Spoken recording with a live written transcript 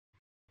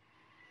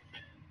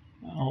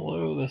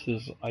Hello, this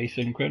is Ice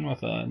and Quinn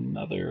with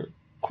another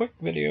quick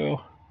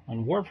video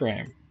on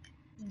Warframe.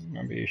 I'm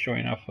going to be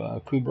showing off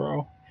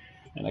Kubrow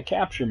and a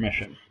capture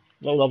mission.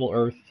 Low-level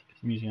Earth.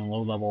 I'm using a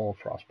low-level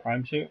Frost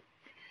Prime suit.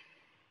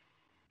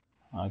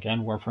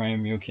 Again,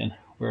 Warframe, you can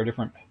wear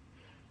different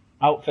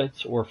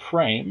outfits or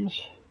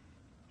frames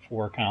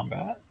for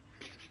combat.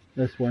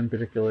 This one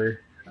particularly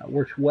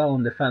works well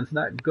in defense,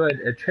 not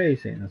good at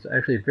chasing. It's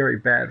actually very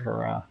bad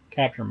for a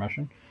capture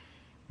mission.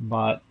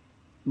 But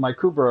my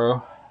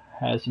Kubrow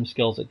has some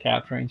skills at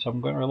capturing, so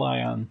I'm going to rely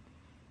on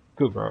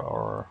Kubrow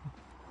or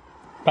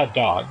pet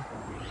dog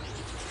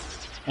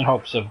in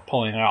hopes of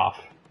pulling it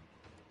off.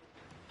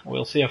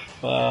 We'll see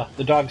if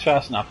the dog's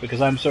fast enough,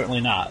 because I'm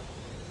certainly not.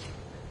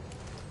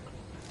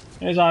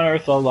 He's on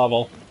Earth low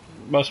level.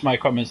 Most of my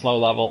equipment's low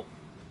level,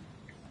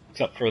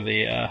 except for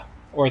the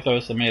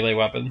Orthos, the melee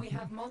weapon. We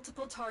have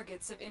multiple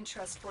targets of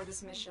interest for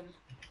this mission.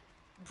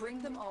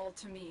 Bring them all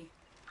to me.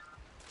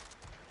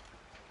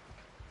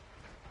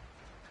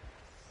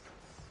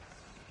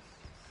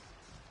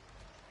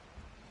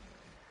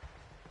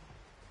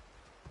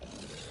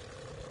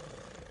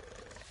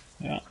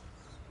 Yeah.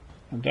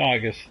 The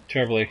dog is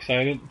terribly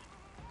excited.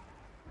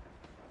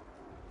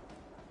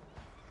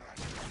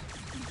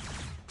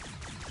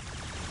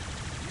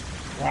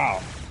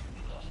 Wow.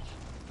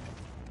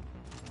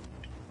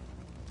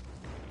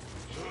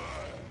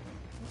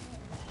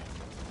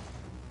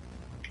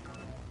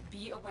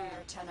 Be aware,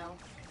 Tenno.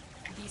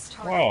 These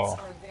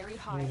targets are very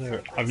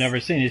high. I've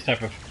never seen these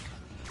type of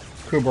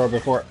Kubrow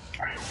before.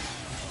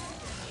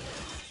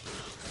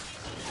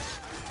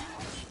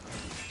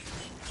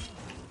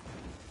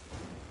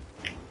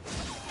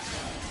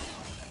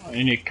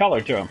 Unique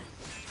color to them.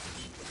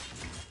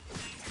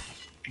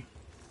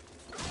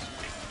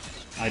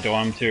 I don't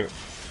want them to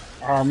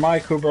harm my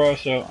Kubrow,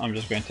 so I'm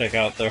just going to take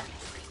out there.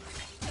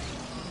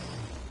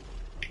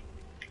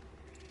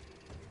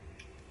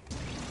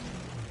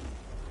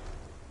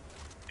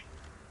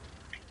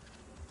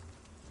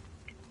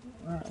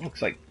 It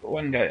looks like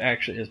one guy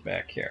actually is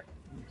back here.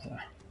 So,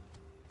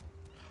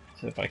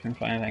 see if I can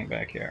find anything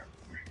back here.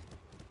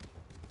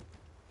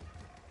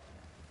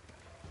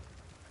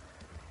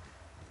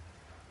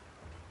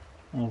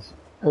 This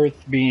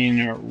Earth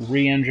being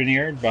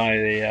re-engineered by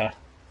the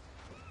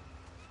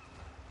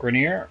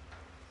Grenier.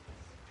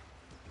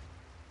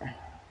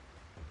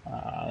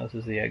 This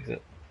is the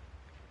exit.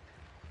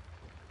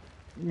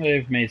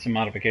 They've made some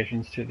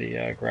modifications to the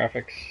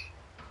graphics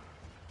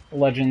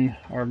legend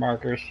or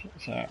markers,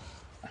 so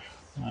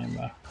I'm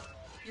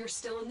You're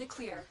still in the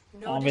clear.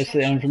 No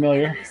obviously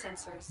unfamiliar.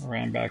 I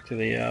ran back to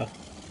the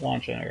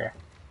launch area.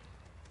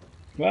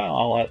 Well,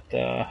 I'll let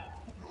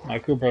my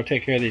Kubrow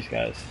take care of these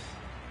guys.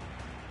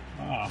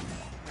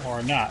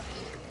 Or not.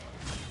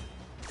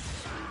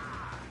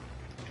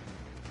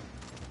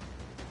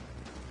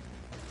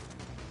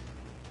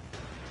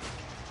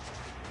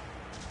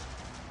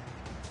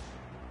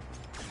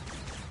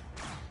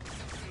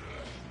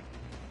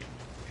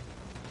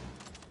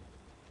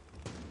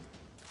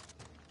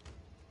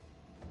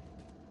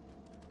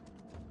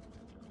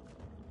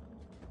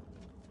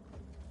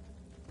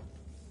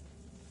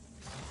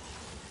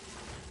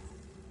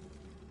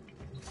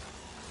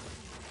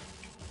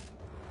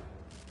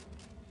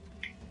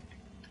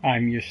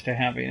 I'm used to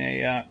having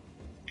a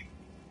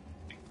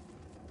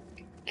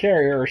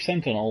carrier or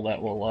sentinel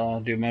that will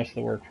do most of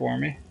the work for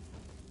me.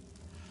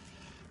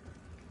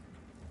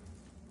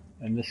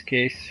 In this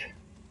case,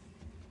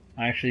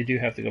 I actually do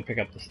have to go pick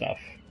up the stuff.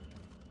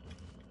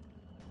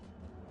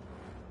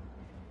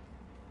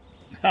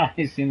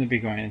 He seemed to be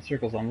going in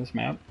circles on this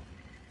map.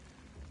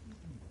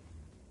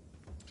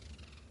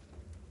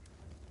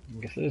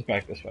 I guess it is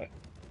back this way.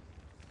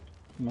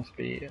 It must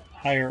be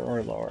higher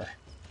or lower.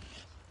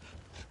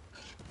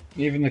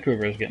 Even the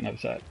Kubrow is getting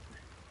upset.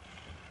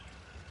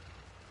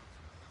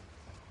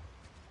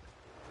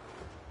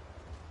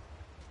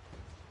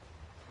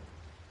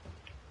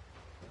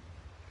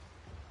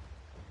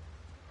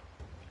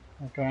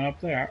 Not going up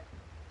there.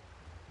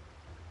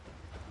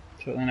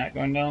 Certainly not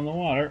going down the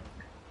water.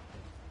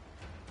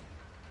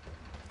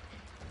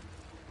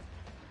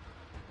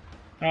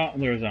 Oh,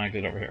 there's an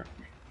exit over here.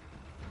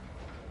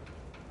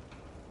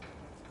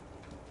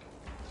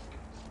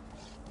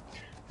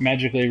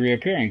 Magically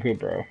reappearing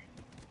Kubrow.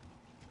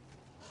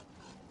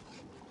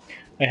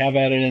 They have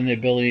added in the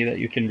ability that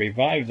you can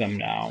revive them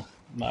now.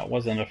 That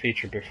wasn't a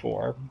feature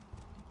before.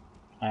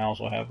 I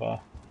also have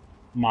a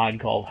mod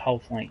called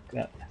Health Link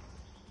that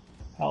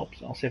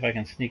helps. I'll see if I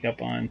can sneak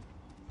up on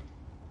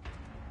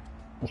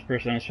this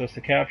person I'm supposed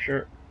to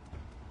capture.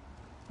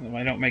 If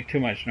I don't make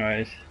too much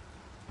noise,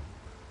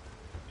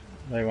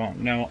 they won't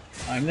know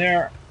I'm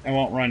there and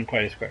won't run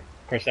quite as quick.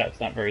 Of course,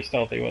 that's not very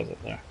stealthy, was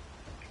it, there?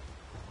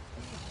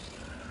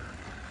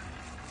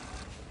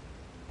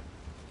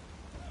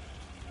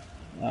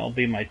 That'll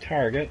be my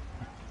target.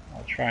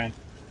 I'll try and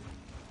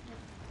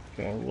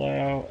go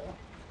low.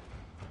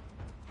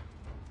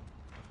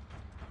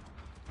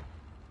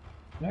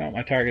 No,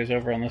 my target is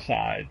over on the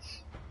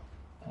sides.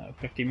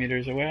 50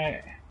 meters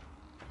away.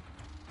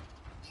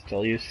 It's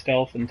I'll use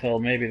stealth until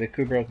maybe the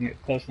Kubrow can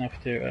get close enough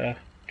to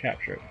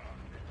capture it.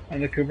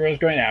 And the Kubrow is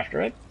going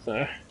after it,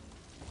 so...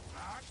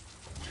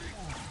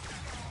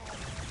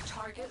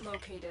 Target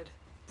located.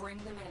 Bring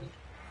them in.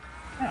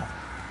 Oh,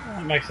 well,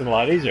 that makes it a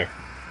lot easier.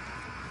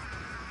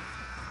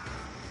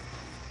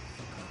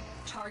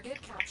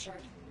 Target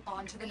captured.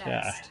 On to the next.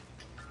 Yeah.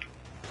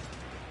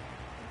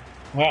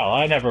 Well,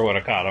 I never would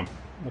have caught him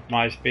with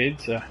my speed,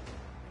 so...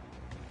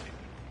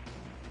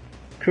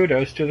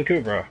 Kudos to the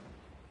Kubrow.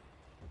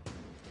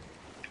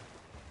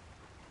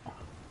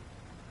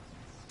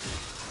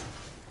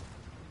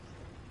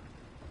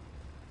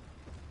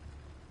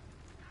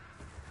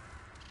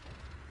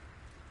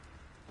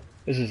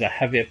 This is a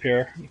heavy up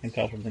here, you can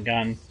tell from the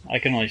gun. I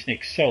can only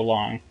sneak so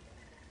long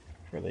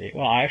for the...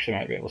 Well, I actually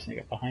might be able to sneak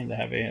up behind the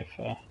heavy if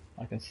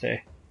I can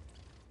stay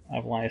out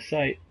of line of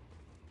sight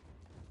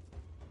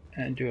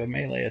and do a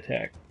melee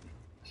attack,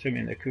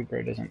 assuming the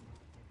Kubrow doesn't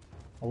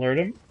alert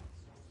him.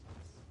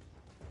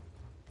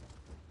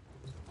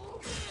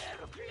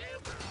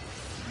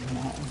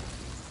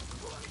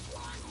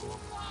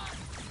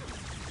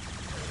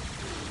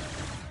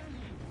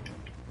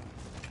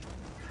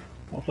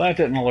 Well, if that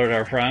didn't alert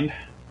our friend.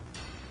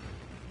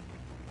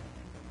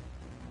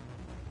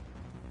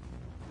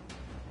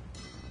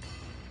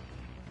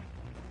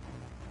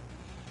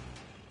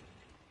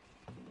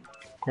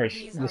 Of course,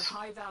 this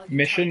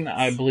mission,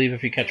 I believe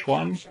if you catch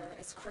one,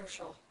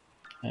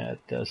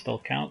 it still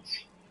counts.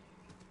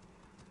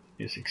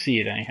 You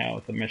succeed anyhow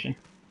with the mission.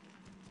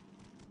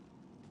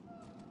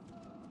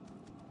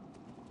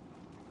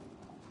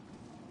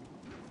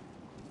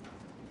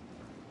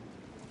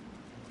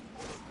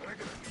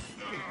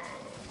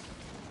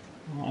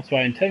 Well, that's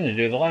what I intended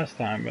to do the last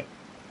time, but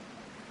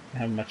I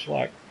haven't much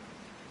luck.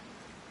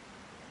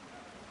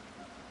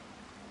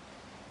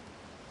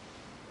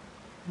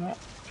 Oh,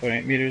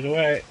 28 meters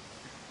away.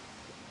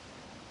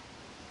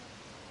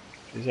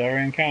 She's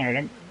already encountered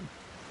him.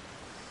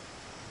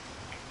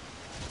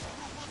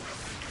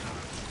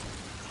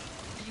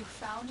 You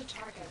found a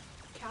target.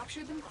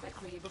 Capture them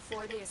quickly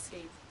before they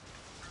escape.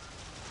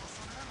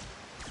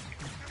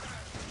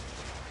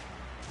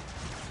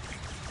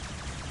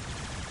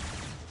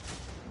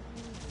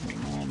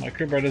 Well, my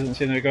Kubrow doesn't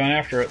seem to be going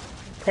after it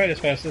quite as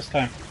fast this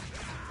time.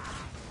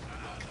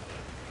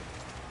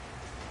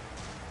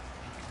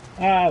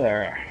 Ah,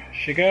 there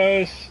she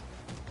goes.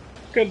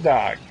 Good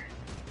dog.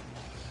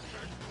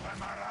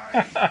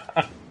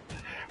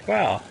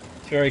 Well,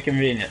 it's very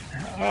convenient.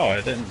 Oh,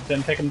 it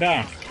didn't take him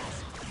down.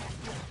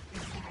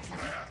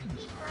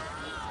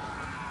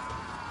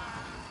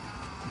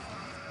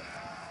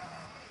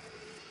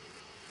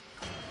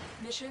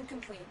 Mission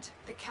complete.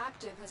 The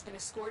captive has been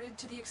escorted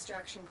to the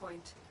extraction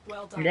point.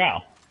 Well done.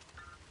 Wow.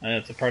 And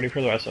it's a party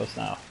for the rest of us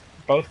now.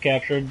 Both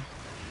captured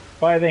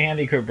by the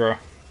handy Kubrow.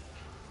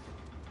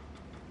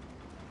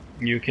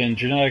 You can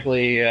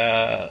genetically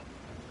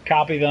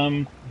copy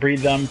them, breed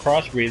them,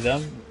 crossbreed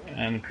them,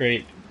 and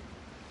create,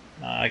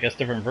 I guess,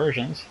 different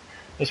versions.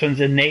 This one's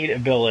innate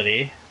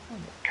ability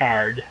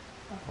card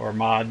or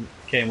mod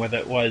came with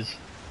it was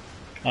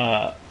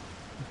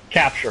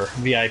capture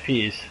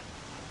VIPs.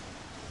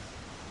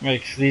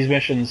 Makes these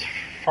missions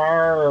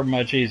far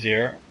much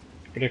easier,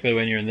 particularly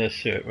when you're in this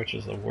suit, which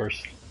is the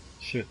worst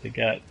suit to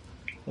get.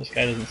 This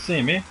guy doesn't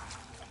see me.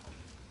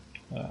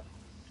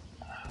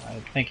 I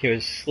think he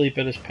was asleep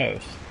at his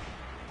post.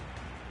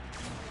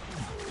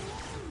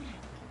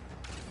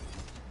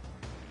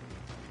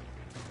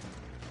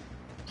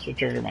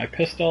 Switch over to my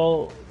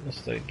pistol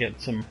just to get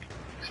some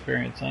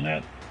experience on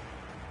it.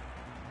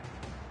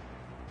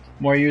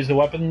 The more you use the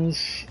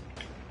weapons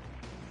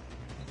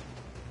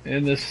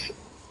in this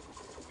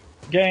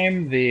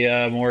game,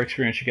 the more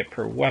experience you get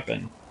per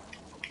weapon,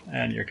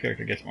 and your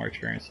character gets more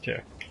experience too.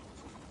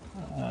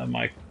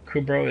 My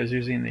Kubrow is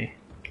using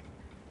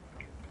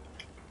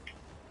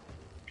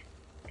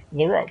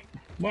the rope.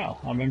 Wow,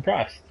 I'm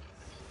impressed.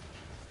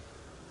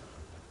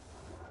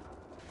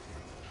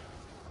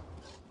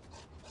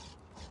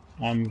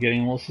 I'm getting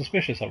a little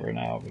suspicious of her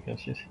now because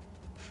she's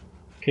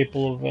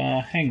capable of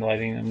hang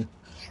gliding and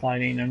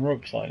sliding and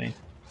rope sliding,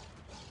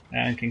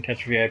 and can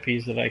catch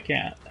VIPs that I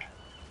can't.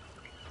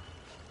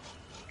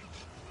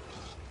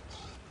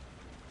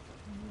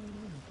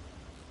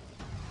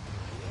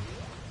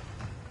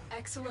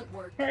 Excellent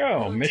work.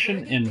 Oh,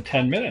 mission in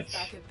 10 minutes.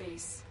 Back at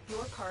base.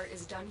 Your part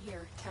is done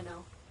here,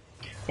 Tenno.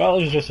 Well,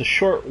 it was just a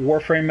short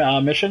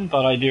Warframe mission.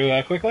 Thought I'd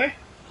do quickly.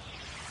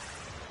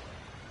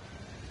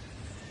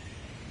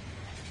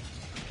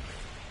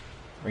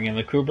 Bring in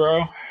the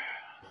Kubrow.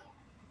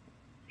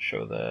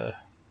 Show the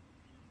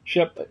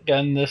ship.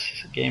 Again,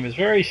 this game is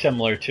very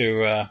similar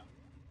to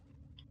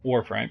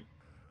Warframe.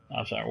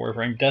 I'm sorry,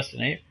 Warframe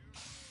Destiny.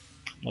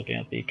 Looking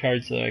at the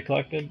cards that I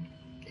collected,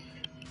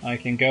 I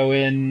can go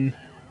in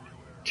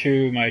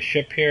to my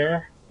ship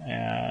here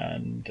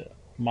and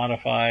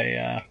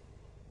modify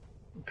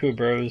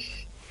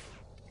Kubrow's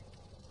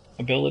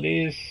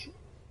abilities.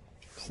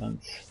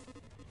 Since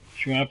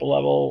she went up a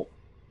level,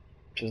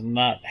 does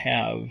not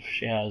have,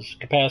 she has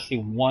capacity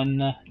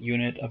 1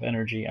 unit of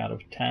energy out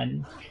of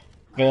 10,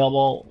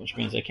 available, which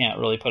means I can't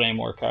really put any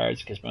more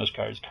cards because most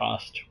cards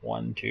cost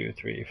 1, 2,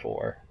 3,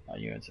 4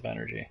 units of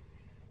energy.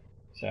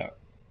 So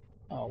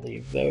I'll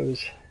leave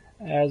those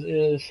as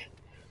is.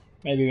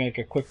 Maybe make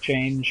a quick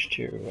change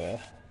to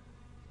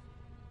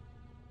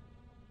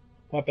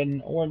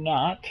weapon or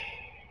not.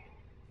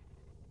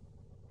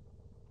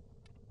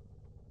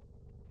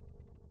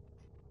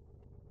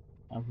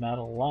 Not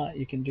a lot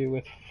you can do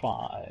with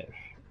 5.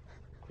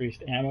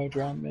 Increased ammo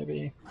drum,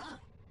 maybe.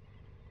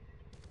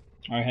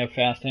 I have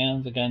fast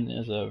hands. Again,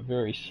 is a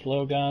very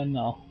slow gun.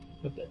 I'll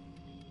put the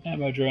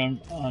ammo drum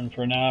on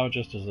for now,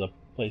 just as a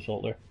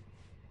placeholder.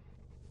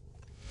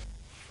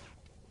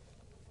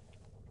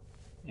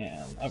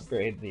 And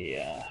upgrade the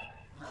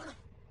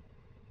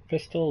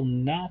pistol,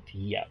 not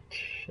yet.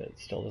 It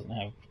still doesn't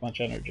have much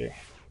energy.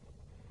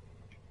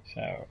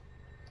 So,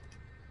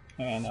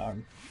 now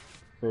I'm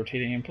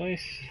rotating in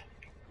place.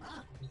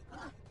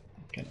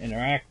 Can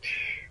interact,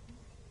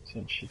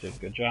 since she did a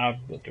good job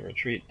with the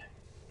retreat.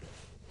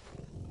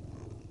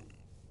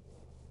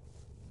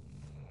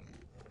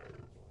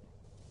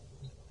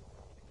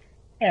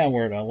 And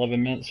we're at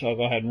 11 minutes, so I'll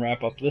go ahead and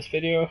wrap up this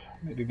video.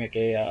 Maybe make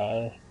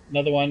a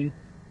another one,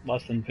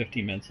 less than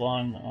 15 minutes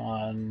long,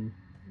 on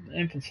the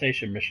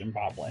infestation mission,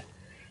 probably.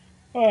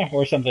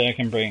 Or something I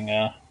can bring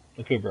the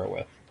Kubrow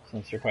with,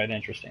 since they're quite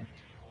interesting.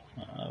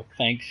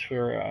 Thanks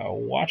for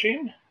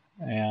watching,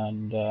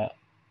 and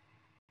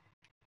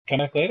come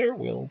back later.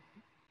 We'll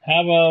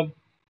have a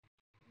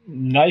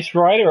nice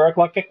variety or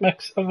eclectic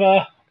mix of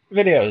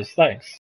videos. Thanks.